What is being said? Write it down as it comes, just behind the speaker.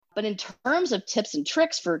But in terms of tips and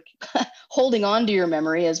tricks for holding on to your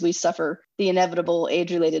memory as we suffer the inevitable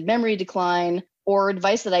age-related memory decline, or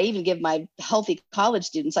advice that I even give my healthy college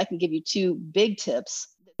students, I can give you two big tips.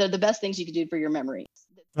 They're the best things you can do for your memory.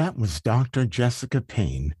 That was Dr. Jessica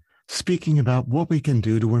Payne speaking about what we can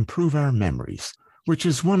do to improve our memories, which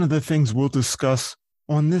is one of the things we'll discuss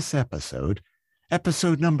on this episode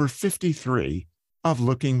number 53 of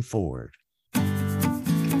Looking Forward.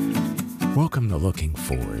 Welcome to Looking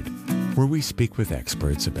Forward, where we speak with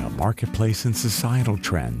experts about marketplace and societal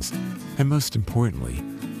trends, and most importantly,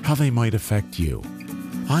 how they might affect you.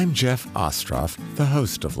 I'm Jeff Ostroff, the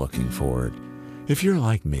host of Looking Forward. If you're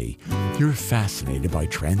like me, you're fascinated by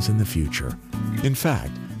trends in the future. In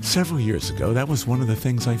fact, several years ago, that was one of the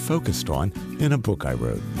things I focused on in a book I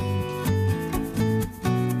wrote.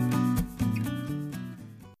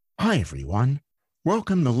 Hi, everyone.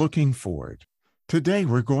 Welcome to Looking Forward. Today,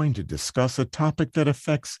 we're going to discuss a topic that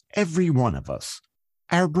affects every one of us,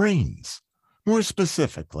 our brains. More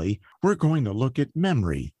specifically, we're going to look at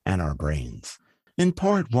memory and our brains. In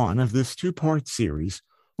part one of this two-part series,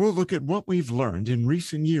 we'll look at what we've learned in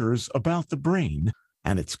recent years about the brain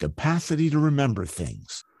and its capacity to remember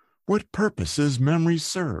things, what purposes memories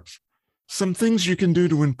serve, some things you can do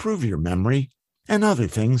to improve your memory, and other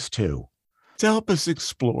things too. To help us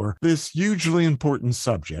explore this hugely important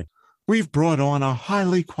subject, we've brought on a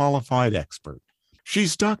highly qualified expert.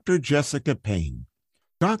 She's Dr. Jessica Payne.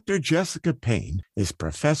 Dr. Jessica Payne is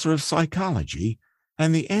professor of psychology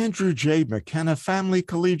and the Andrew J. McKenna Family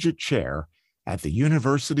Collegiate Chair at the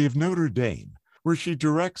University of Notre Dame, where she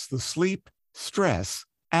directs the Sleep, Stress,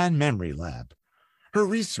 and Memory Lab. Her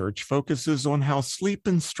research focuses on how sleep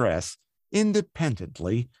and stress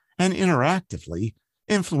independently and interactively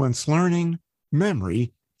influence learning,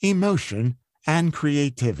 memory, emotion, and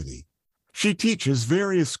creativity. She teaches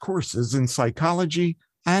various courses in psychology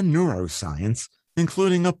and neuroscience,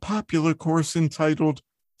 including a popular course entitled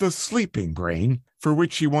The Sleeping Brain, for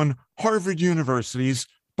which she won Harvard University's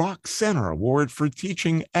Bach Center Award for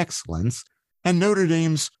Teaching Excellence and Notre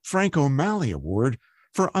Dame's Frank O'Malley Award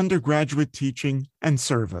for Undergraduate Teaching and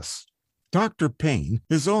Service. Dr. Payne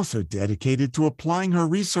is also dedicated to applying her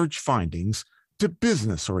research findings to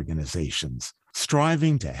business organizations,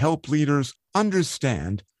 striving to help leaders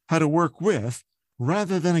understand how to work with,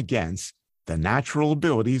 rather than against, the natural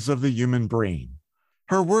abilities of the human brain.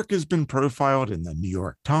 Her work has been profiled in the New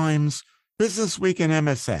York Times, Business Week and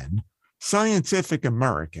MSN, Scientific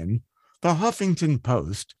American, The Huffington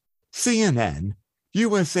Post, CNN,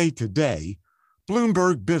 USA Today,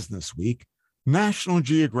 Bloomberg Business Week, National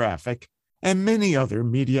Geographic, and many other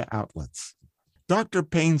media outlets. Dr.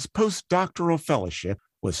 Payne's postdoctoral fellowship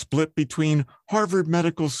was split between Harvard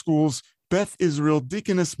Medical School's Beth Israel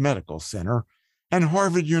Deaconess Medical Center and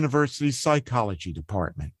Harvard University's Psychology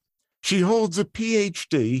Department. She holds a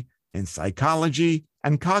PhD in psychology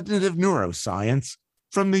and cognitive neuroscience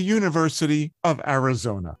from the University of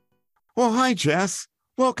Arizona. Well, hi, Jess.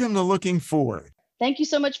 Welcome to Looking Forward. Thank you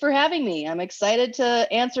so much for having me. I'm excited to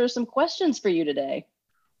answer some questions for you today.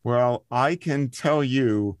 Well, I can tell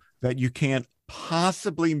you that you can't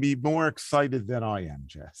possibly be more excited than I am,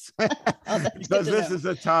 Jess. Because this is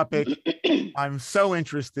a topic I'm so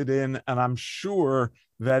interested in, and I'm sure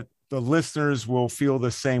that the listeners will feel the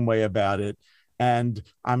same way about it. And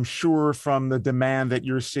I'm sure from the demand that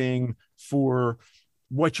you're seeing for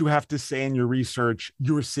what you have to say in your research,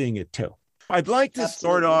 you're seeing it too. I'd like to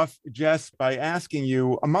start off, Jess, by asking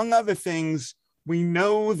you, among other things, we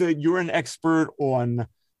know that you're an expert on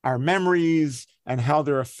our memories and how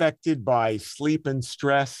they're affected by sleep and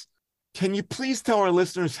stress. Can you please tell our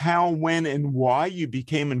listeners how, when, and why you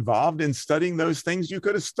became involved in studying those things? You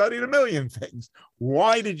could have studied a million things.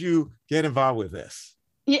 Why did you get involved with this?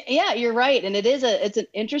 Yeah, you're right. And it's an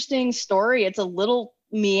interesting story. It's a little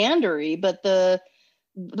meandery, but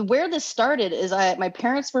where this started is my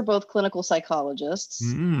parents were both clinical psychologists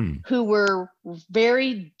who were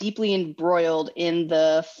very deeply embroiled in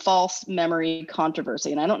the false memory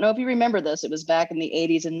controversy. And I don't know if you remember this. It was back in the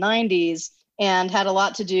 80s and 90s and had a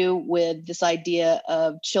lot to do with this idea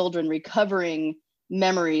of children recovering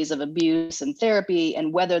memories of abuse and therapy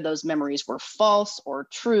and whether those memories were false or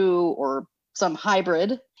true or some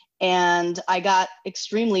hybrid. And I got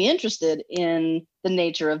extremely interested in the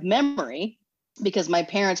nature of memory, because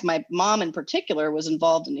my mom in particular, was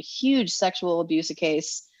involved in a huge sexual abuse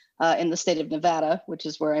case in the state of Nevada, which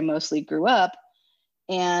is where I mostly grew up,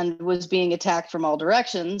 and was being attacked from all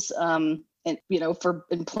directions, for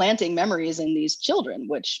implanting memories in these children,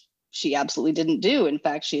 which she absolutely didn't do. In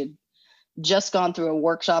fact, she had just gone through a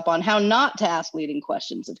workshop on how not to ask leading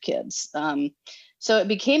questions of kids. So it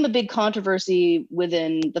became a big controversy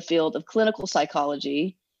within the field of clinical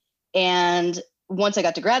psychology. And once I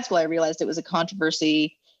got to grad school, I realized it was a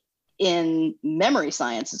controversy in memory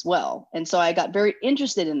science as well. And so I got very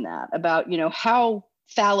interested in that, about, how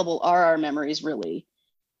fallible are our memories really?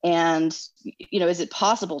 And, is it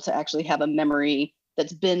possible to actually have a memory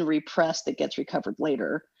that's been repressed that gets recovered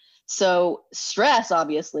later? So stress,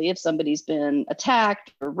 obviously, if somebody's been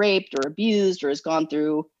attacked or raped or abused or has gone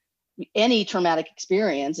through any traumatic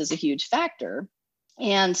experience, is a huge factor.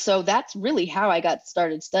 And so that's really how I got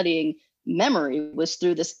started studying memory, was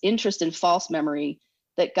through this interest in false memory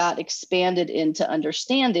that got expanded into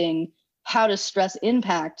understanding how does stress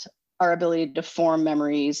impact our ability to form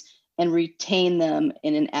memories and retain them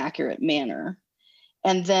in an accurate manner.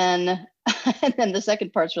 And then, the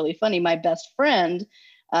second part's really funny. My best friend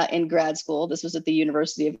in grad school, this was at the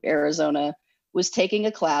University of Arizona, was taking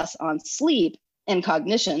a class on sleep and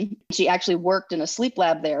cognition. She actually worked in a sleep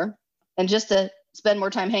lab there. And just to spend more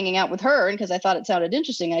time hanging out with her, and because I thought it sounded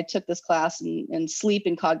interesting, I took this class in sleep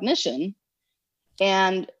and cognition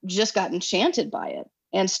and just got enchanted by it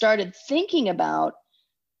and started thinking about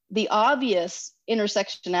the obvious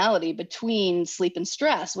intersectionality between sleep and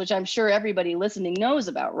stress, which I'm sure everybody listening knows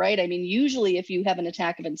about, right? I mean, usually if you have an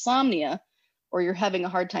attack of insomnia or you're having a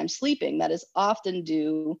hard time sleeping, that is often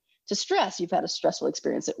due to stress. You've had a stressful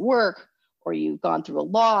experience at work, or you've gone through a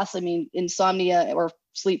loss. I mean, insomnia or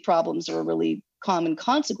sleep problems are a really common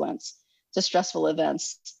consequence to stressful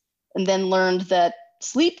events. And then learned that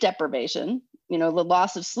sleep deprivation, the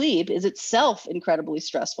loss of sleep, is itself incredibly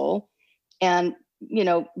stressful and,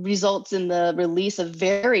 results in the release of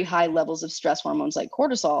very high levels of stress hormones like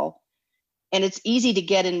cortisol. And it's easy to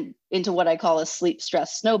get into what I call a sleep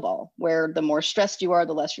stress snowball, where the more stressed you are,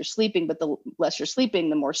 the less you're sleeping, but the less you're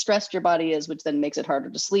sleeping, the more stressed your body is, which then makes it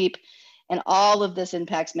harder to sleep. And all of this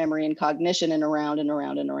impacts memory and cognition, and around and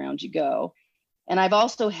around and around you go. And I've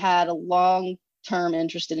also had a long-term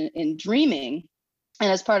interest in dreaming.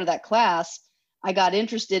 And as part of that class, I got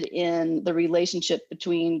interested in the relationship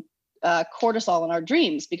between cortisol and our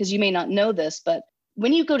dreams, because you may not know this, but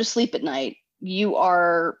when you go to sleep at night, you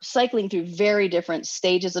are cycling through very different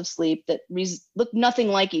stages of sleep that look nothing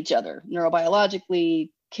like each other, neurobiologically,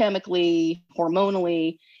 chemically,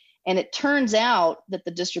 hormonally. And it turns out that the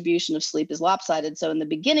distribution of sleep is lopsided. So in the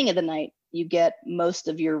beginning of the night, you get most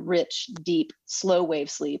of your rich, deep, slow wave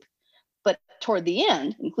sleep. But toward the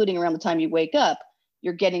end, including around the time you wake up,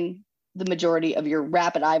 you're getting the majority of your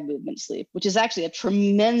rapid eye movement sleep, which is actually a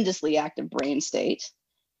tremendously active brain state.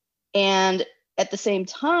 And at the same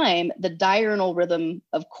time, the diurnal rhythm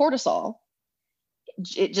of cortisol,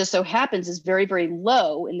 it just so happens, is very, very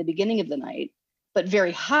low in the beginning of the night, but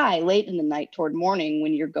very high late in the night toward morning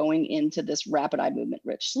when you're going into this rapid eye movement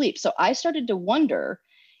rich sleep. So I started to wonder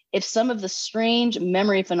if some of the strange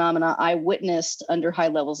memory phenomena I witnessed under high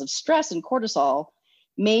levels of stress and cortisol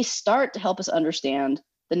may start to help us understand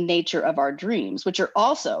the nature of our dreams, which are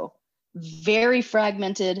also very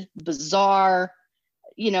fragmented, bizarre,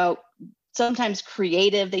 sometimes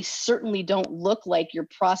creative. They certainly don't look like you're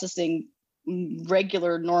processing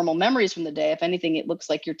regular, normal memories from the day. If anything, it looks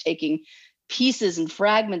like you're taking pieces and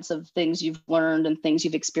fragments of things you've learned and things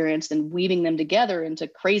you've experienced and weaving them together into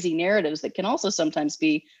crazy narratives that can also sometimes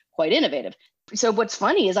be quite innovative. So what's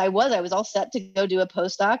funny is I was all set to go do a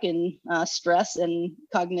postdoc in stress and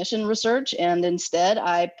cognition research. And instead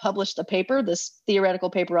I published a paper, this theoretical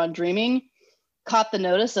paper on dreaming, caught the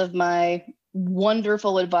notice of my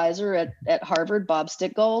wonderful advisor at Harvard, Bob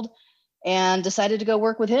Stickgold, and decided to go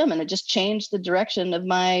work with him. And it just changed the direction of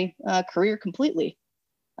my career completely.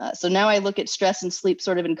 So now I look at stress and sleep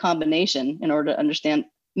sort of in combination in order to understand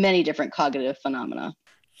many different cognitive phenomena.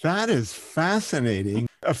 That is fascinating.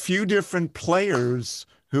 A few different players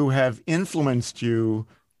who have influenced you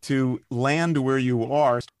to land where you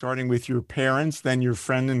are, starting with your parents, then your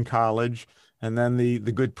friend in college, and then the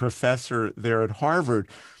good professor there at Harvard.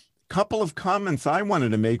 Couple of comments I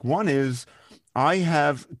wanted to make. One is I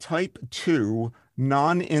have type 2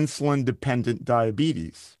 non-insulin dependent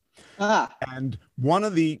diabetes. And one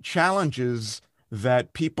of the challenges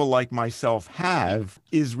that people like myself have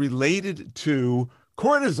is related to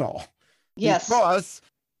cortisol. Yes. Because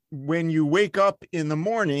when you wake up in the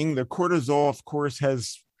morning, the cortisol, of course,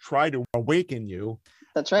 has tried to awaken you.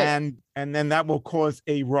 That's right. And then that will cause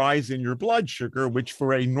a rise in your blood sugar, which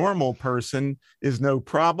for a normal person is no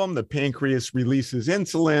problem. The pancreas releases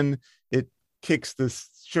insulin. It kicks the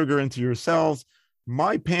sugar into your cells.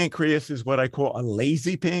 My pancreas is what I call a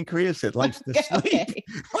lazy pancreas. It likes to sleep,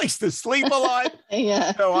 likes to sleep a lot.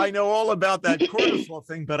 Yeah. So I know all about that cortisol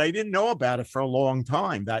thing, but I didn't know about it for a long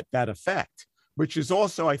time, that effect. which is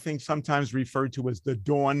also, I think, sometimes referred to as the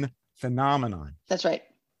dawn phenomenon. That's right.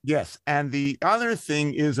 Yes. And the other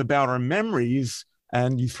thing is about our memories,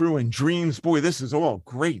 and you threw in dreams. Boy, this is all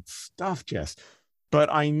great stuff, Jess.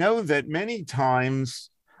 But I know that many times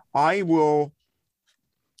I will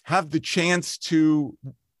have the chance to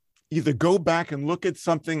either go back and look at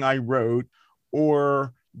something I wrote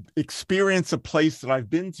or experience a place that I've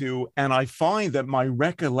been to, and I find that my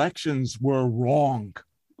recollections were wrong.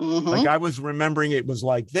 Mm-hmm. Like I was remembering it was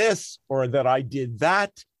like this, or that I did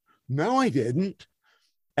that. No, I didn't.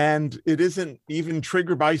 And it isn't even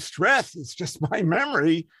triggered by stress. It's just my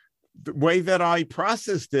memory, the way that I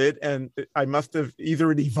processed it. And I must have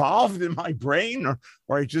either it evolved in my brain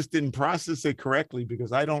or I just didn't process it correctly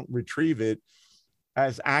because I don't retrieve it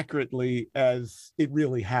as accurately as it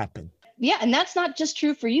really happened. Yeah. And that's not just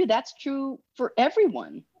true for you. That's true for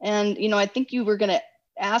everyone. And, I think you were going to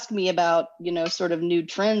ask me about, sort of new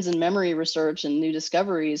trends in memory research and new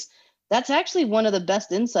discoveries. That's actually one of the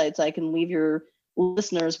best insights I can leave your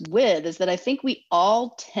listeners with, is that I think we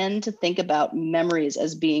all tend to think about memories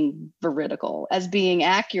as being veridical, as being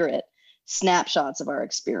accurate snapshots of our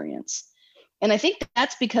experience. And I think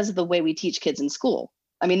that's because of the way we teach kids in school.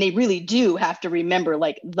 I mean, they really do have to remember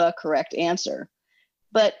like the correct answer.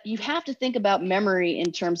 But you have to think about memory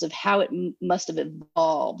in terms of how it must have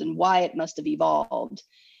evolved and why it must have evolved.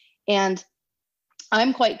 And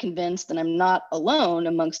I'm quite convinced, and I'm not alone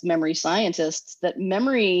amongst memory scientists, that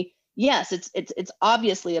memory, yes, it's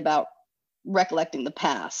obviously about recollecting the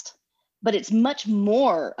past, but it's much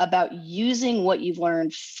more about using what you've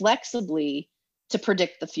learned flexibly to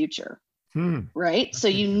predict the future. Right. So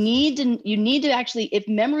you need to actually, if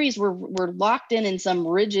memories were locked in some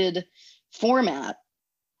rigid format,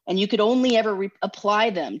 and you could only ever apply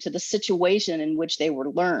them to the situation in which they were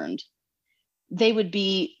learned, they would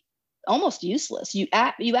be almost useless. You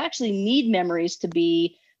actually need memories to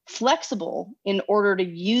be flexible in order to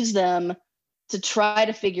use them to try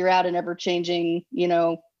to figure out an ever-changing,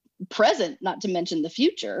 present, not to mention the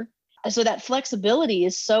future. So that flexibility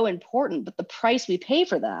is so important, but the price we pay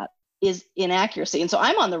for that is inaccuracy. And so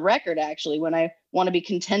I'm on the record, actually, when I want to be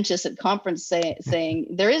contentious at conference saying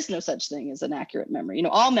there is no such thing as an accurate memory.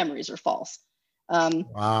 All memories are false.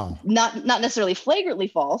 Wow. Not necessarily flagrantly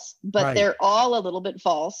false, but right. They're all a little bit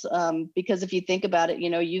false, because if you think about it,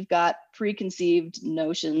 you've got preconceived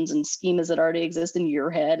notions and schemas that already exist in your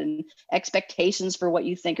head and expectations for what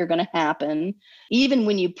you think are going to happen, even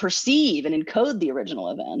when you perceive and encode the original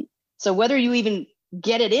event. So whether you even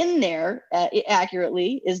get it in there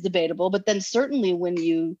accurately is debatable, but then certainly when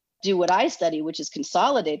you do what I study, which is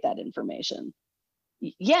consolidate that information,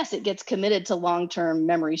 yes, it gets committed to long-term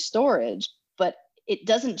memory storage, but it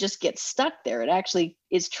doesn't just get stuck there. It actually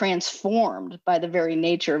is transformed by the very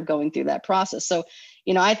nature of going through that process. So,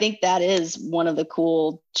 I think that is one of the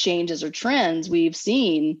cool changes or trends we've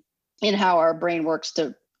seen in how our brain works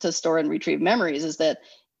to store and retrieve memories, is that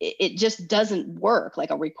it just doesn't work like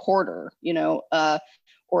a recorder,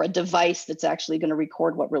 or a device that's actually going to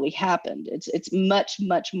record what really happened. It's much,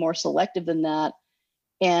 much more selective than that.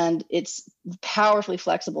 And it's powerfully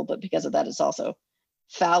flexible, but because of that, it's also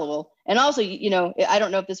fallible. And also, I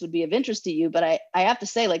don't know if this would be of interest to you, but I have to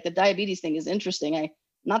say, like, the diabetes thing is interesting. I'm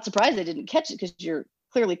not surprised I didn't catch it because you're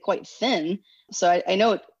clearly quite thin. So I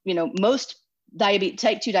know, most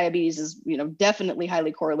type 2 diabetes is, definitely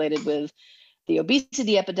highly correlated with the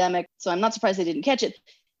obesity epidemic. So I'm not surprised they didn't catch it.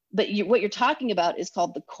 But what you're talking about is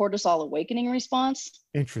called the cortisol awakening response.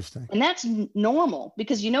 Interesting. And that's normal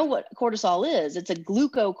because you know what cortisol is. It's a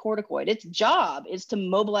glucocorticoid. Its job is to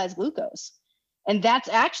mobilize glucose. And that's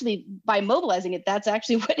actually, by mobilizing it, that's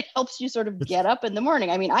actually what helps you sort of get up in the morning.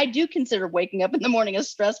 I mean, I do consider waking up in the morning a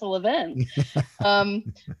stressful event.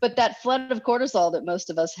 But that flood of cortisol that most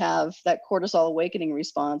of us have, that cortisol awakening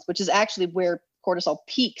response, which is actually where cortisol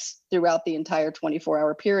peaks throughout the entire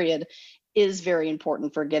 24-hour period, is very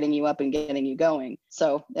important for getting you up and getting you going.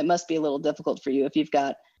 So it must be a little difficult for you if you've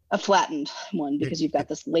got a flattened one because you've got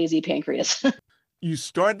this lazy pancreas. You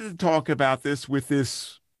started to talk about this with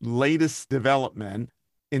this latest development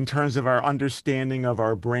in terms of our understanding of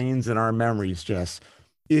our brains and our memories, Jess.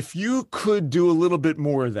 If you could do a little bit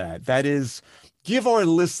more of that, that is, give our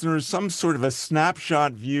listeners some sort of a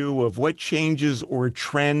snapshot view of what changes or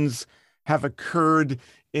trends have occurred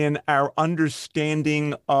in our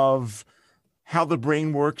understanding of how the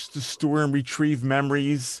brain works to store and retrieve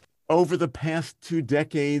memories over the past 2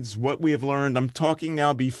 decades, what we have learned. I'm talking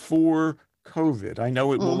now before COVID. I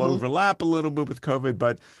know it will overlap a little bit with COVID,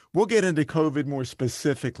 but we'll get into COVID more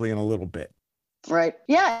specifically in a little bit. Right.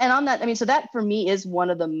 Yeah. And on that, so that for me is one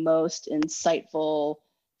of the most insightful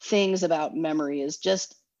things about memory, is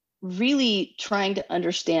just really trying to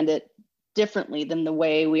understand it differently than the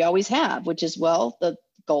way we always have, which is, well, the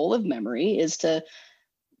goal of memory is to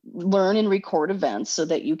learn and record events so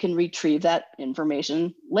that you can retrieve that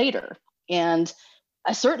information later. And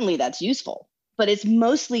certainly that's useful, but it's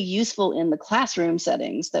mostly useful in the classroom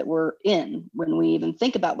settings that we're in when we even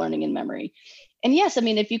think about learning and memory. And yes, I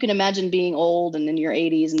mean, if you can imagine being old and in your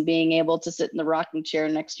 80s and being able to sit in the rocking chair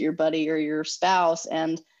next to your buddy or your spouse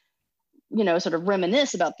and, sort of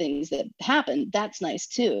reminisce about things that happened, that's nice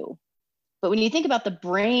too. But when you think about the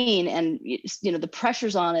brain and, the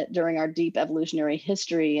pressures on it during our deep evolutionary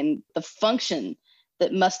history and the function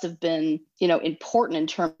that must have been, important in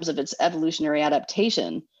terms of its evolutionary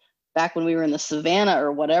adaptation back when we were in the savannah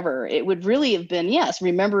or whatever, it would really have been, yes,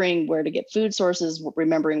 remembering where to get food sources,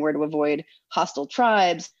 remembering where to avoid hostile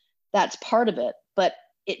tribes. That's part of it. But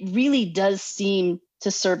it really does seem to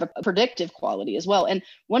serve a predictive quality as well. And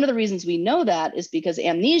one of the reasons we know that is because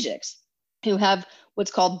amnesics who have what's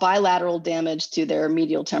called bilateral damage to their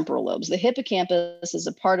medial temporal lobes. The hippocampus is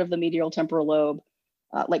a part of the medial temporal lobe.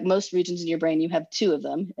 Like most regions in your brain, you have two of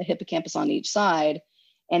them, a hippocampus on each side.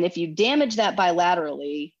 And if you damage that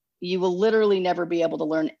bilaterally, you will literally never be able to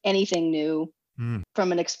learn anything new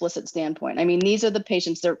from an explicit standpoint. I mean, these are the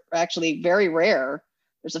patients that are actually very rare.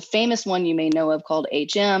 There's a famous one you may know of called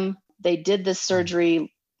HM. They did this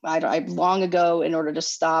surgery long ago in order to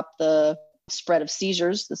stop the spread of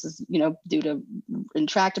seizures. This is, due to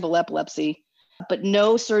intractable epilepsy. But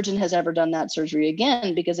no surgeon has ever done that surgery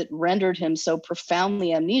again because it rendered him so profoundly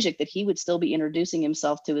amnesic that he would still be introducing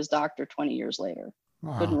himself to his doctor 20 years later.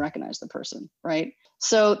 Wow. Couldn't recognize the person, right?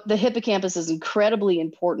 So the hippocampus is incredibly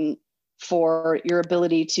important for your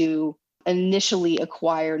ability to initially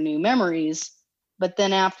acquire new memories. But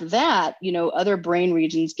then after that, other brain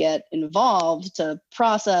regions get involved to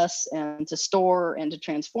process and to store and to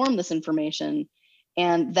transform this information.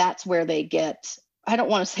 And that's where they get, I don't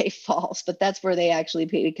want to say false, but that's where they actually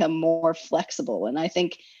become more flexible. And I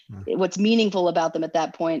think what's meaningful about them at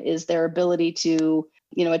that point is their ability to,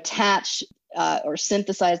 attach or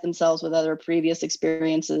synthesize themselves with other previous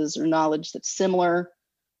experiences or knowledge that's similar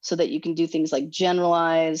so that you can do things like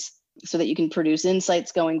generalize, so that you can produce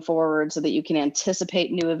insights going forward, so that you can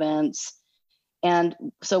anticipate new events. And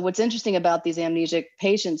so what's interesting about these amnesic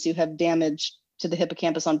patients who have damage to the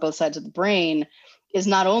hippocampus on both sides of the brain is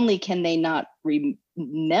not only can they not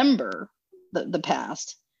remember the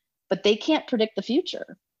past, but they can't predict the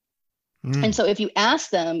future. And so if you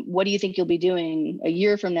ask them, what do you think you'll be doing a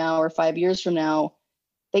year from now or 5 years from now,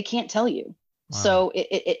 they can't tell you. Wow. So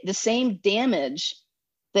the same damage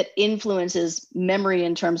that influences memory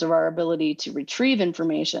in terms of our ability to retrieve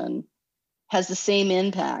information has the same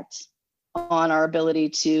impact on our ability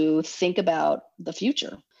to think about the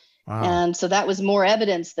future. Wow. And so that was more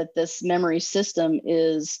evidence that this memory system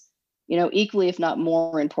is, equally, if not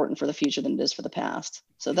more important for the future than it is for the past.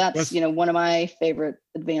 So that's, one of my favorite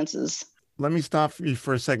advances. Let me stop you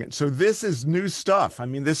for a second. So this is new stuff. I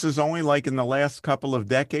mean, this is only like in the last couple of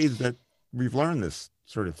decades that we've learned this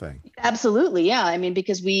sort of thing. Absolutely. Yeah. I mean,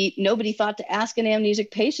 because nobody thought to ask an amnesic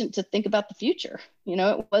patient to think about the future.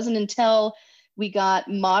 It wasn't until we got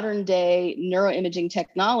modern day neuroimaging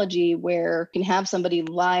technology where you can have somebody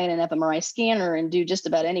lie in an fMRI scanner and do just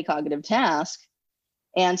about any cognitive task.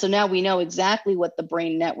 And so now we know exactly what the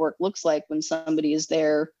brain network looks like when somebody is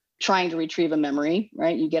there trying to retrieve a memory,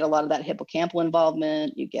 right? You get a lot of that hippocampal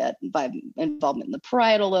involvement, you get involvement in the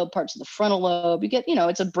parietal lobe, parts of the frontal lobe, you get,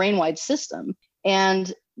 it's a brain-wide system.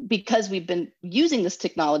 And because we've been using this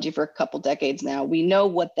technology for a couple decades now, we know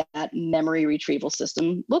what that memory retrieval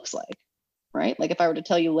system looks like, right? Like if I were to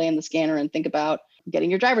tell you, lay in the scanner and think about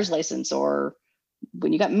getting your driver's license or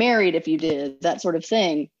when you got married, if you did, that sort of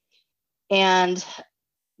thing. And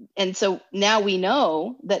so now we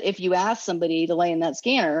know that if you ask somebody to lay in that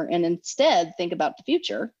scanner and instead think about the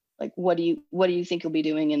future, like what do you think you'll be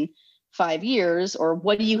doing in 5 years, or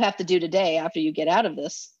what do you have to do today after you get out of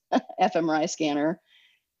this fMRI scanner,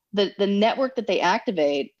 the network that they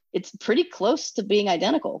activate, it's pretty close to being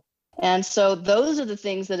identical. And so those are the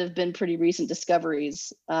things that have been pretty recent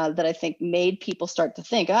discoveries that I think made people start to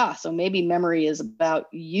think, so maybe memory is about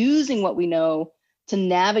using what we know to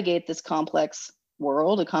navigate this complex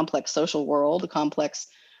world, a complex social world, a complex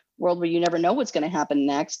world where you never know what's going to happen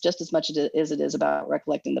next, just as much as it is about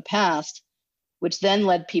recollecting the past, which then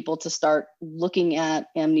led people to start looking at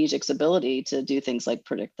amnesic's ability to do things like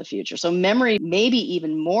predict the future. So memory, maybe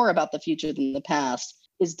even more about the future than the past,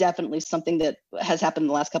 is definitely something that has happened in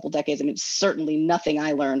the last couple of decades. I mean, it's certainly nothing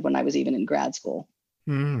I learned when I was even in grad school.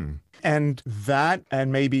 And that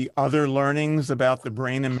and maybe other learnings about the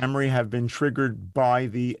brain and memory have been triggered by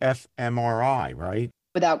the fMRI, right?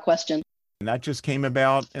 without question. And that just came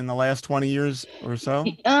about in the last 20 years or so?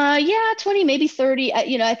 Yeah, 20, maybe 30.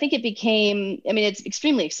 I think it became, it's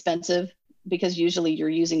extremely expensive because usually you're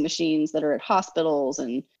using machines that are at hospitals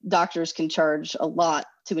and doctors can charge a lot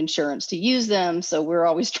to insurance to use them. So we're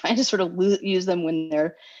always trying to sort of use them when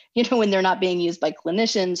they're, when they're not being used by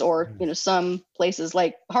clinicians, or, some places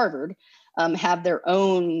like Harvard have their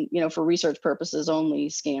own, for research purposes only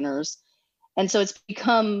scanners. And so it's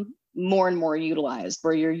become more and more utilized,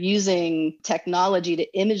 where you're using technology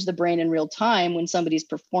to image the brain in real time when somebody's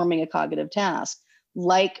performing a cognitive task,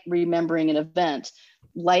 like remembering an event,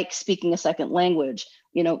 like speaking a second language,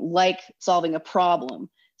 like solving a problem.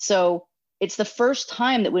 So it's the first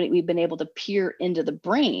time that we've been able to peer into the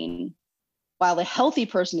brain while a healthy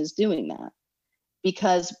person is doing that.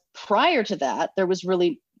 Because prior to that, there was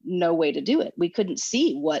really no way to do it. We couldn't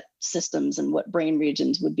see what systems and what brain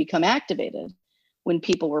regions would become activated when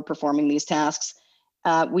people were performing these tasks.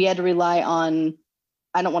 We had to rely on,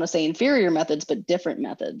 I don't want to say inferior methods, but different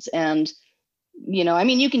methods. And,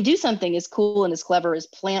 you can do something as cool and as clever as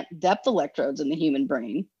plant depth electrodes in the human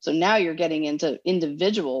brain. So now you're getting into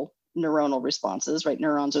individual neuronal responses, right?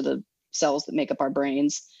 Neurons are the cells that make up our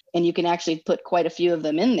brains. And you can actually put quite a few of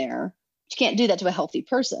them in there. But you can't do that to a healthy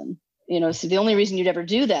person. So the only reason you'd ever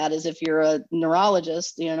do that is if you're a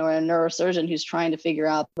neurologist, or a neurosurgeon who's trying to figure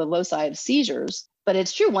out the loci of seizures. But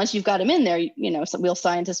it's true, once you've got them in there, some real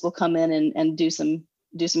scientists will come in and do some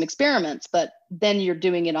experiments, but then you're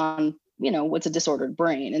doing it on, what's a disordered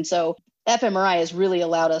brain. And so fMRI has really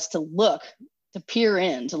allowed us to peer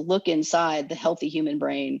in, to look inside the healthy human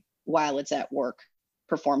brain while it's at work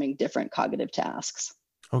performing different cognitive tasks.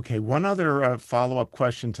 Okay, one other follow-up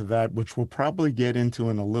question to that, which we'll probably get into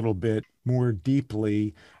in a little bit more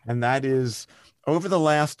deeply, and that is, over the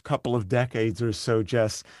last couple of decades or so,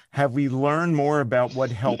 Jess, have we learned more about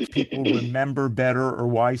what helps people remember better, or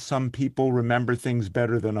why some people remember things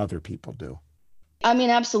better than other people do?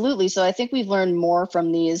 Absolutely. So I think we've learned more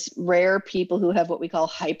from these rare people who have what we call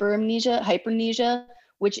hypermnesia,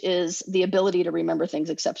 which is the ability to remember things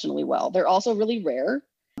exceptionally well. They're also really rare.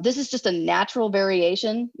 This is just a natural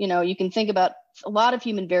variation. You can think about a lot of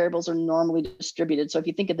human variables are normally distributed. So if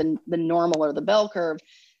you think of the normal or the bell curve,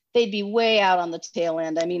 they'd be way out on the tail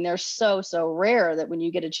end. They're so rare that when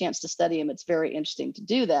you get a chance to study them, it's very interesting to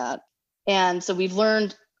do that. And so we've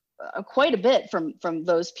learned quite a bit from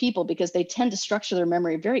those people, because they tend to structure their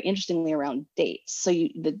memory very interestingly around dates. So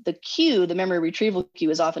the memory retrieval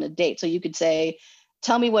cue is often a date. So you could say,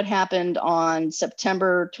 tell me what happened on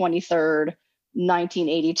September 23rd,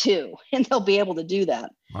 1982, and they'll be able to do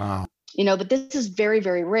that. Wow. But this is very,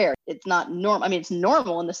 very rare. It's not normal. It's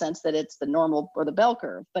normal in the sense that it's the normal or the bell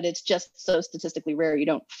curve, but it's just so statistically rare. You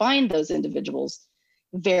don't find those individuals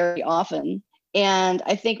very often. And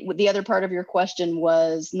I think the other part of your question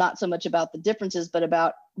was not so much about the differences, but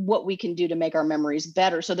about what we can do to make our memories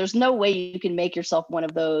better. So there's no way you can make yourself one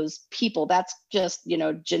of those people. That's just,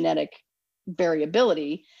 genetic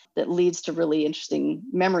variability that leads to really interesting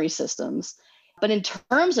memory systems. But in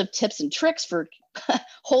terms of tips and tricks for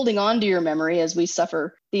holding on to your memory as we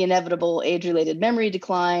suffer the inevitable age-related memory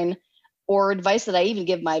decline, or advice that I even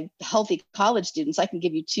give my healthy college students, I can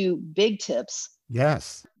give you two big tips.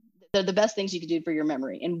 Yes. They're the best things you can do for your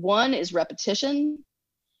memory. And one is repetition,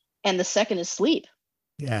 and the second is sleep.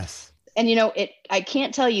 Yes. And, I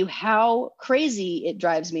can't tell you how crazy it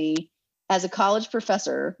drives me as a college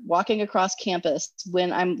professor walking across campus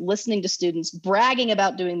when I'm listening to students bragging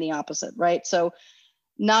about doing the opposite, right? So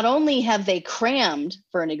not only have they crammed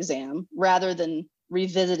for an exam rather than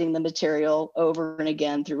revisiting the material over and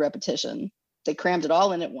again through repetition, they crammed it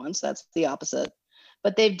all in at once. That's the opposite.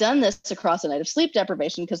 But they've done this across a night of sleep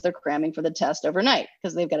deprivation because they're cramming for the test overnight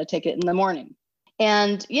because they've got to take it in the morning.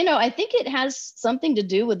 And, I think it has something to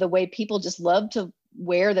do with the way people just love to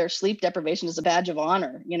wear their sleep deprivation as a badge of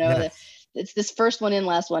honor. Yes. It's this first one in,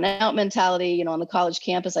 last one out mentality. On the college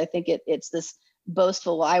campus, I think it's this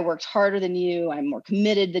boastful, well, I worked harder than you, I'm more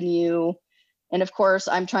committed than you. And of course,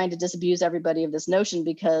 I'm trying to disabuse everybody of this notion,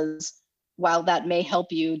 because while that may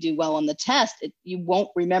help you do well on the test, you won't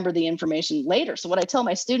remember the information later. So what I tell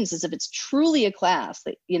my students is, if it's truly a class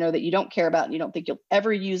that, that you don't care about and you don't think you'll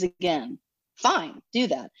ever use again, fine, do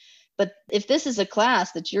that. But if this is a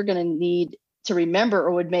class that you're going to need to remember,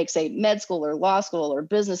 or would make, say, med school or law school or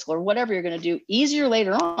business school or whatever you're going to do easier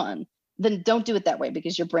later on, then don't do it that way,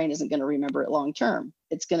 because your brain isn't going to remember it long term.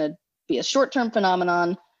 It's going to be a short-term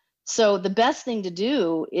phenomenon. So the best thing to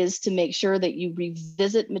do is to make sure that you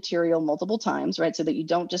revisit material multiple times, right? So that you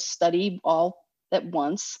don't just study all at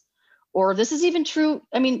once, Or this is even true.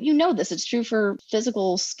 I mean, you know this, it's true for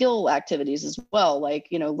physical skill activities as well, like,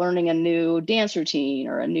 learning a new dance routine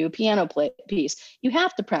or a new piano piece. You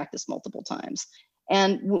have to practice multiple times.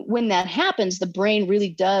 And when that happens, the brain really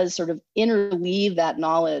does sort of interleave that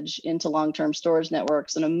knowledge into long-term storage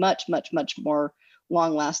networks in a much, much, much more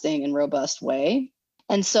long-lasting and robust way.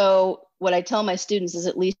 And so what I tell my students is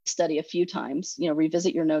at least study a few times,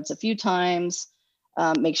 revisit your notes a few times,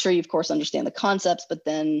 make sure you, of course, understand the concepts, but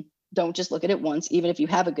then don't just look at it once. Even if you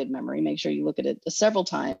have a good memory, make sure you look at it several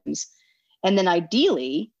times. And then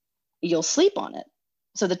ideally, you'll sleep on it.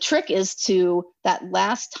 So the trick is to that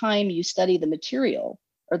last time you study the material,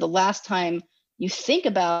 or the last time you think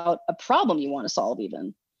about a problem you want to solve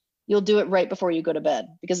even, you'll do it right before you go to bed,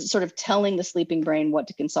 because it's sort of telling the sleeping brain what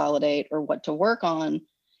to consolidate or what to work on.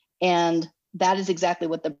 And that is exactly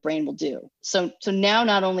what the brain will do. So now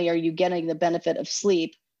not only are you getting the benefit of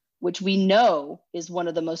sleep, which we know is one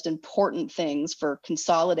of the most important things for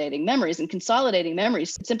consolidating memories. And consolidating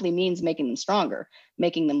memories simply means making them stronger,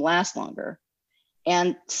 making them last longer.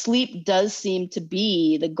 And sleep does seem to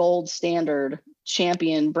be the gold standard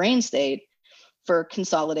champion brain state for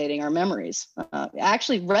consolidating our memories.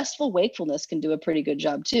 Actually, restful wakefulness can do a pretty good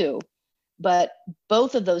job too. But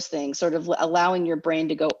both of those things, sort of allowing your brain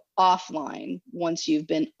to go offline once you've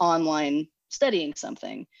been online studying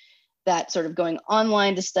something, that sort of going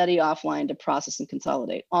online to study, offline to process and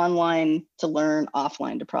consolidate, online to learn,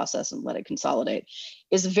 offline to process and let it consolidate,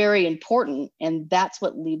 is very important. And that's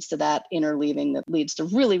what leads to that interleaving that leads to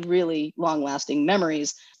really, really long-lasting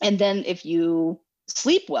memories. And then if you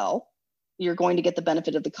sleep well, you're going to get the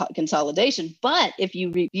benefit of the consolidation. But if you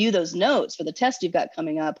review those notes for the test you've got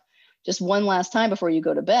coming up just one last time before you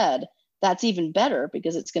go to bed, that's even better,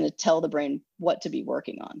 because it's going to tell the brain what to be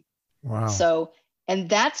working on. Wow. So, and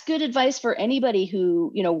that's good advice for anybody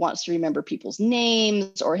who, wants to remember people's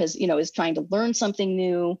names or is trying to learn something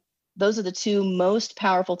new. Those are the two most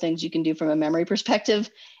powerful things you can do from a memory perspective.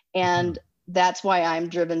 And that's why I'm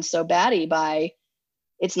driven so batty by,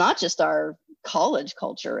 it's not just our college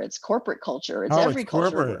culture, it's corporate culture. It's every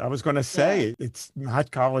culture. Corporate. I was going to say, it's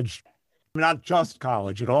not college, not just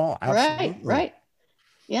college at all. Absolutely. Right.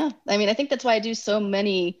 Yeah. I mean, I think that's why I do so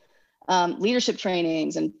many leadership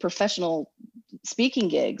trainings and professional speaking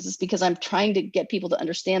gigs, is because I'm trying to get people to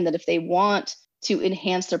understand that if they want to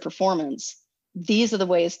enhance their performance, these are the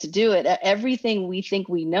ways to do it. Everything we think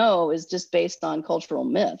we know is just based on cultural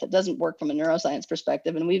myth. It doesn't work from a neuroscience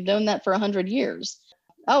perspective, and we've known that for 100 years.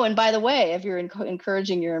 Oh, and by the way, if you're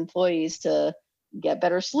encouraging your employees to get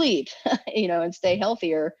better sleep, and stay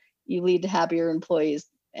healthier, you lead to happier employees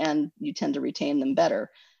and you tend to retain them better.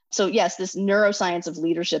 So yes, this neuroscience of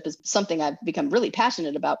leadership is something I've become really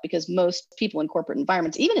passionate about, because most people in corporate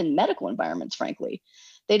environments, even in medical environments, frankly,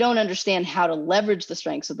 they don't understand how to leverage the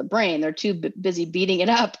strengths of the brain. They're too busy beating it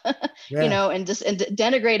up, Yeah. and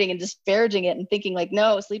denigrating and disparaging it and thinking like,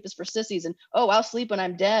 no, sleep is for sissies, and I'll sleep when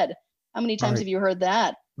I'm dead. How many times have you heard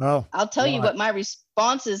that? No. I'll tell you what my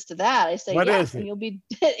response is to that. I say, What yeah, is it? and you'll be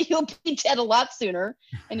dead a lot sooner,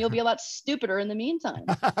 and you'll be a lot stupider in the meantime.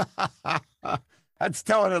 That's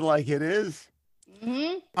telling it like it is.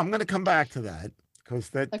 Mm-hmm. I'm going to come back to that, because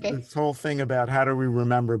this whole thing about how do we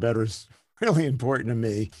remember better is really important to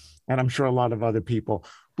me, and I'm sure a lot of other people.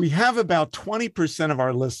 We have about 20% of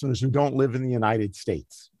our listeners who don't live in the United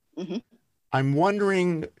States. Mm-hmm. I'm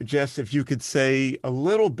wondering, Jess, if you could say a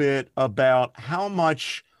little bit about how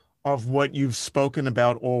much of what you've spoken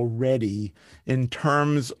about already in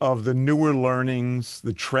terms of the newer learnings,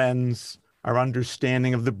 the trends, our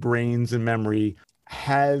understanding of the brains and memory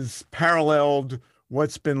has paralleled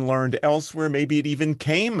what's been learned elsewhere. Maybe it even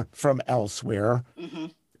came from elsewhere. Mm-hmm.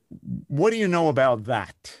 What do you know about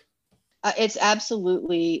that? It's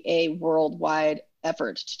absolutely a worldwide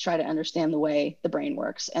effort to try to understand the way the brain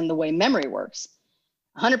works and the way memory works.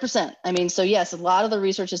 100%. I mean, so yes, a lot of the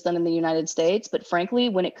research is done in the United States, but frankly,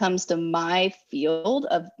 when it comes to my field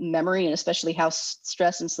of memory, and especially how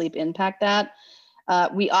stress and sleep impact that,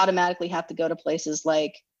 we automatically have to go to places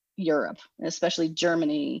like Europe, especially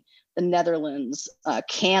Germany, the Netherlands,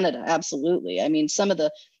 Canada. Absolutely. I mean, some of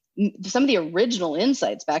the original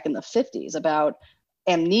insights back in the 50s about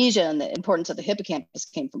amnesia and the importance of the hippocampus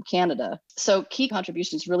came from Canada. So key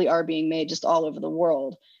contributions really are being made just all over the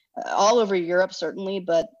world, all over Europe, certainly,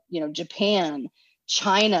 but Japan,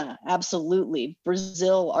 China, absolutely,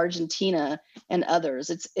 Brazil, Argentina, and others.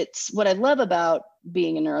 It's what I love about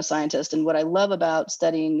being a neuroscientist, and what I love about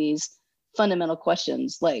studying these fundamental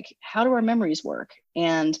questions, like how do our memories work,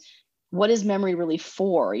 and what is memory really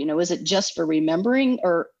for? Is it just for remembering,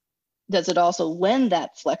 or does it also lend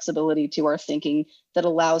that flexibility to our thinking that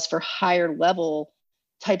allows for higher level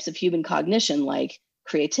types of human cognition like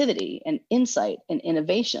creativity and insight and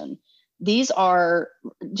innovation. These are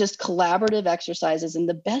just collaborative exercises. And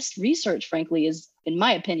the best research, frankly, is, in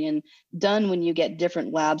my opinion, done when you get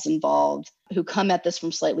different labs involved who come at this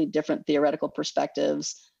from slightly different theoretical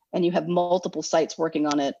perspectives. And you have multiple sites working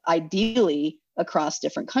on it, ideally across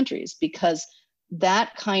different countries, because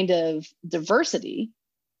that kind of diversity,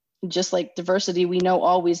 just like diversity we know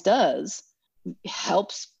always does,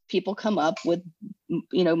 helps people come up with,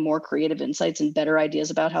 more creative insights and better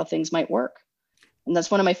ideas about how things might work. And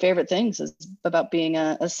that's one of my favorite things is about being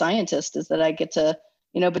a scientist, is that I get to,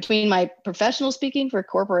 between my professional speaking for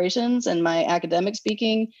corporations and my academic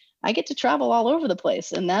speaking, I get to travel all over the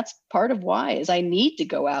place. And that's part of why is I need to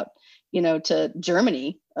go out, to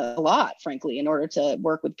Germany a lot, frankly, in order to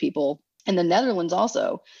work with people, and the Netherlands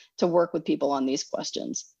also, to work with people on these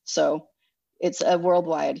questions. So it's a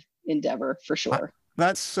worldwide endeavor for sure.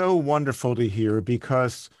 That's so wonderful to hear,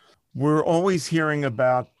 because we're always hearing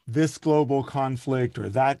about this global conflict or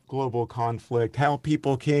that global conflict, how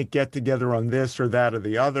people can't get together on this or that or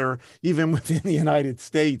the other, even within the United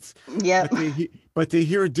States. Yeah. But to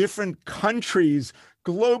hear different countries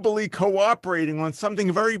globally cooperating on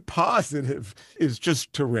something very positive is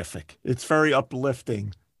just terrific. It's very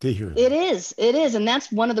uplifting to hear that. It is. And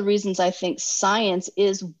that's one of the reasons I think science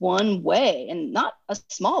is one way, and not a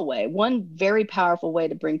small way, one very powerful way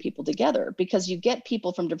to bring people together, because you get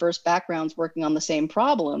people from diverse backgrounds working on the same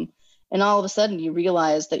problem. And all of a sudden you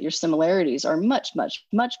realize that your similarities are much, much,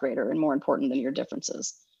 much greater and more important than your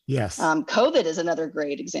differences. Yes. COVID is another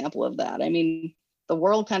great example of that. I mean, the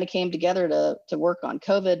world kind of came together to work on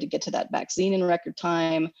COVID, to get to that vaccine in record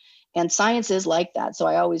time. And science is like that. So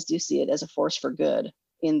I always do see it as a force for good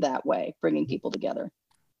in that way, bringing people together.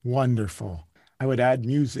 Wonderful. I would add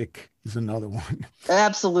music is another one.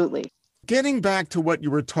 Absolutely. Getting back to what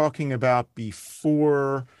you were talking about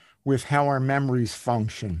before with how our memories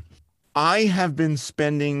function, I have been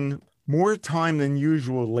spending more time than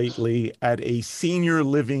usual lately at a senior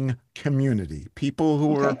living community, people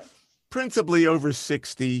who are principally over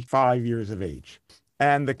 65 years of age.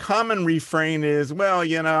 And the common refrain is, well,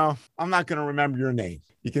 I'm not going to remember your name.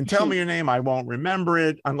 You can tell me your name, I won't remember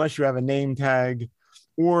it unless you have a name tag.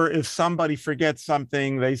 Or if somebody forgets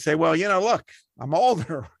something, they say, well, look, I'm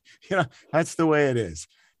older. That's the way it is.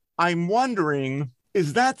 I'm wondering,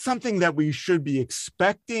 is that something that we should be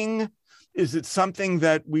expecting? Is it something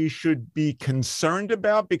that we should be concerned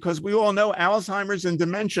about? Because we all know Alzheimer's and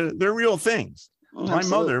dementia, they're real things. Absolutely. My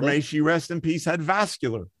mother, may she rest in peace, had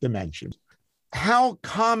vascular dementia. How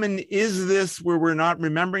common is this where we're not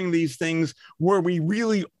remembering these things? Were we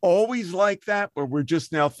really always like that, where we're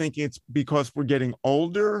just now thinking it's because we're getting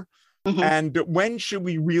older? Mm-hmm. And when should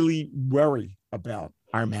we really worry about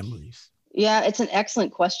our memories? Yeah, it's an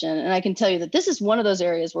excellent question. And I can tell you that this is one of those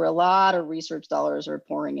areas where a lot of research dollars are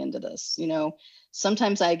pouring into this.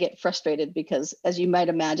 Sometimes I get frustrated because, as you might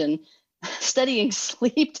imagine, studying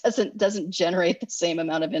sleep doesn't generate the same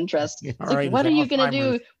amount of interest. It's like, what are you going to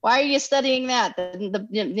do? Why are you studying that?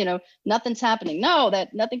 Nothing's happening. No,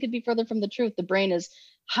 that nothing could be further from the truth. The brain is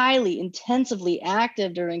highly intensively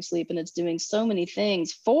active during sleep, and it's doing so many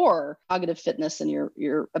things for cognitive fitness and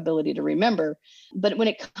your ability to remember. But when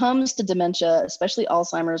it comes to dementia, especially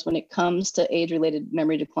Alzheimer's, when it comes to age-related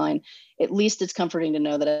memory decline, at least it's comforting to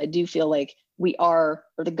know that I do feel like we are,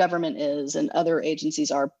 or the government is, and other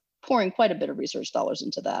agencies are pouring quite a bit of research dollars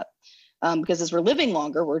into that. Because as we're living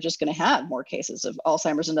longer, we're just going to have more cases of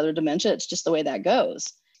Alzheimer's and other dementia. It's just the way that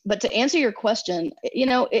goes. But to answer your question,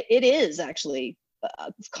 it is actually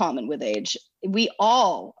common with age. We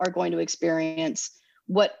all are going to experience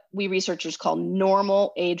what we researchers call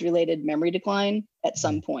normal age-related memory decline at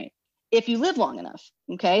some point, if you live long enough,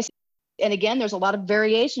 okay? And again, there's a lot of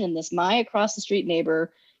variation in this. My across the street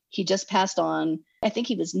neighbor, he just passed on. I think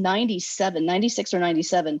he was 96 or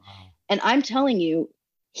 97. Wow. And I'm telling you,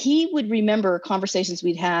 he would remember conversations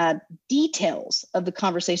we'd had, details of the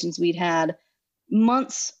conversations we'd had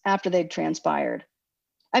months after they'd transpired.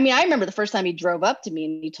 I mean, I remember the first time he drove up to me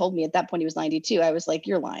and he told me at that point he was 92. I was like,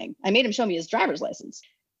 you're lying. I made him show me his driver's license.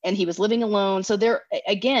 And he was living alone. So there,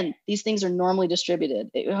 again, these things are normally distributed.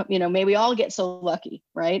 May we all get so lucky,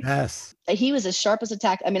 right? Yes. He was as sharp as a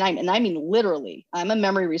tack. I mean, literally, I'm a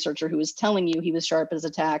memory researcher who is telling you he was sharp as a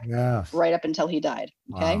tack right up until he died.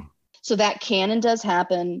 Okay. Wow. So that can and does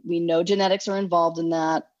happen. We know genetics are involved in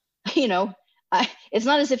that. It's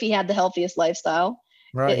not as if he had the healthiest lifestyle.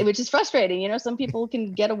 Right. Which is frustrating. Some people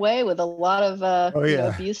can get away with a lot of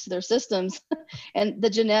abuse to their systems, and the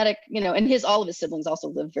genetic, and all of his siblings also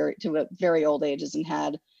lived to very old ages and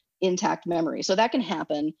had intact memory. So that can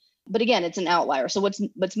happen. But again, it's an outlier. So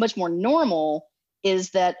what's much more normal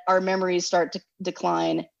is that our memories start to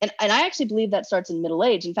decline. And I actually believe that starts in middle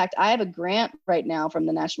age. In fact, I have a grant right now from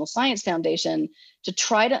the National Science Foundation to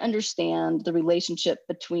try to understand the relationship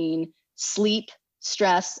between sleep,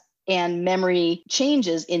 stress, and memory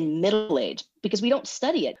changes in middle age, because we don't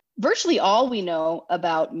study it. Virtually all we know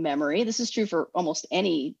about memory, this is true for almost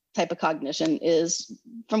any type of cognition, is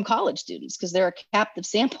from college students, because they're a captive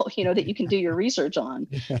sample, that you can do your research on.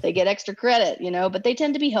 They get extra credit, but they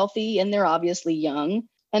tend to be healthy and they're obviously young.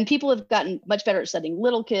 And people have gotten much better at studying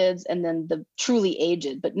little kids and then the truly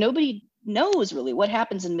aged, but nobody knows really what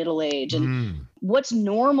happens in middle age and what's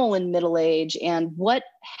normal in middle age and what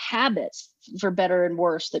habits, for better and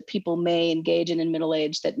worse, that people may engage in middle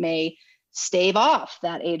age that may stave off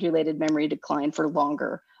that age-related memory decline for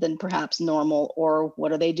longer than perhaps normal, or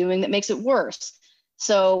what are they doing that makes it worse?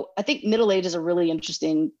 So I think middle age is a really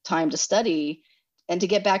interesting time to study. And to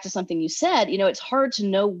get back to something you said, it's hard to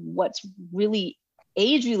know what's really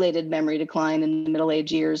age-related memory decline in the middle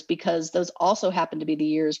age years, because those also happen to be the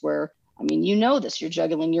years where, this, you're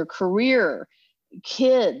juggling your career,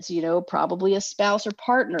 kids, probably a spouse or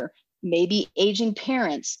partner, maybe aging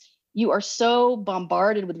parents. You are so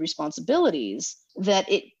bombarded with responsibilities that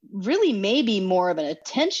it really may be more of an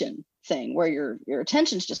attention thing, where your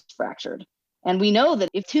attention's just fractured. And we know that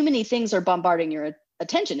if too many things are bombarding your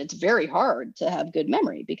attention, it's very hard to have good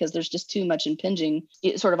memory, because there's just too much impinging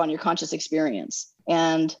sort of on your conscious experience.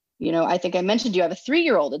 And I think I mentioned you have a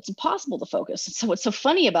 3-year-old. It's impossible to focus. So what's so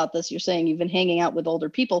funny about this, you're saying you've been hanging out with older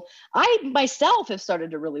people. I myself have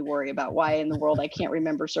started to really worry about why in the world I can't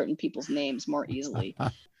remember certain people's names more easily.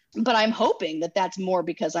 But I'm hoping that that's more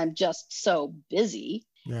because I'm just so busy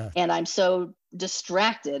and I'm so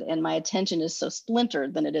distracted and my attention is so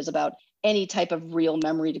splintered than it is about any type of real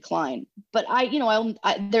memory decline. But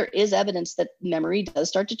there is evidence that memory does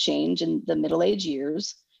start to change in the middle age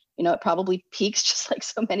years. It probably peaks just like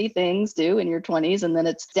so many things do in your 20s, and then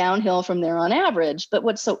it's downhill from there on average. But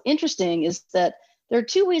what's so interesting is that there are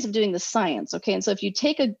 2 ways of doing the science. Okay. And so if you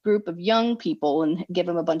take a group of young people and give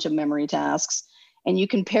them a bunch of memory tasks, and you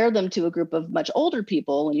compare them to a group of much older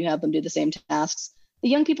people and you have them do the same tasks, the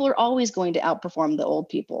young people are always going to outperform the old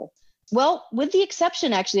people. Well, with the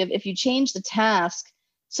exception actually of if you change the task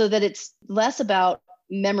so that it's less about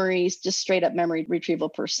memories, just straight up memory retrieval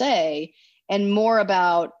per se, and more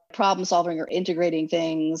about problem solving or integrating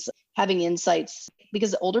things, having insights,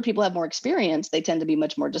 because older people have more experience. They tend to be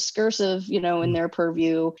much more discursive, in their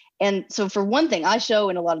purview. And so for one thing, I show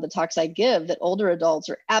in a lot of the talks I give that older adults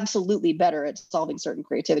are absolutely better at solving certain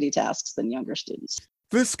creativity tasks than younger students.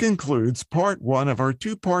 This concludes part 1 of our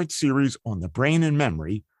 2-part series on the brain and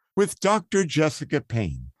memory with Dr. Jessica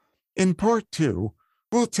Payne. In part 2,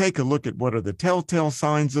 we'll take a look at what are the telltale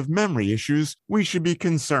signs of memory issues we should be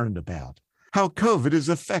concerned about, how COVID is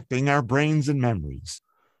affecting our brains and memories,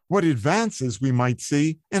 what advances we might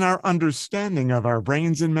see in our understanding of our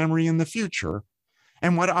brains and memory in the future,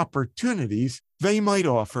 and what opportunities they might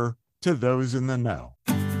offer to those in the know.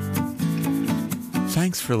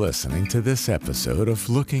 Thanks for listening to this episode of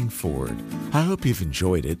Looking Forward. I hope you've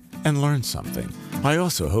enjoyed it and learned something. I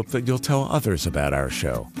also hope that you'll tell others about our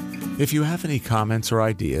show. If you have any comments or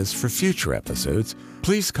ideas for future episodes,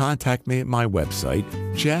 please contact me at my website,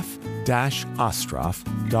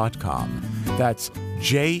 jeff-ostroff.com. That's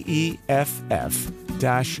JEFF-Ostroff,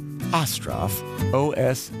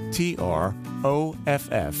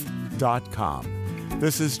 OSTROFF.com.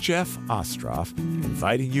 This is Jeff Ostroff,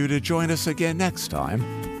 inviting you to join us again next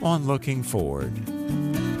time on Looking Forward.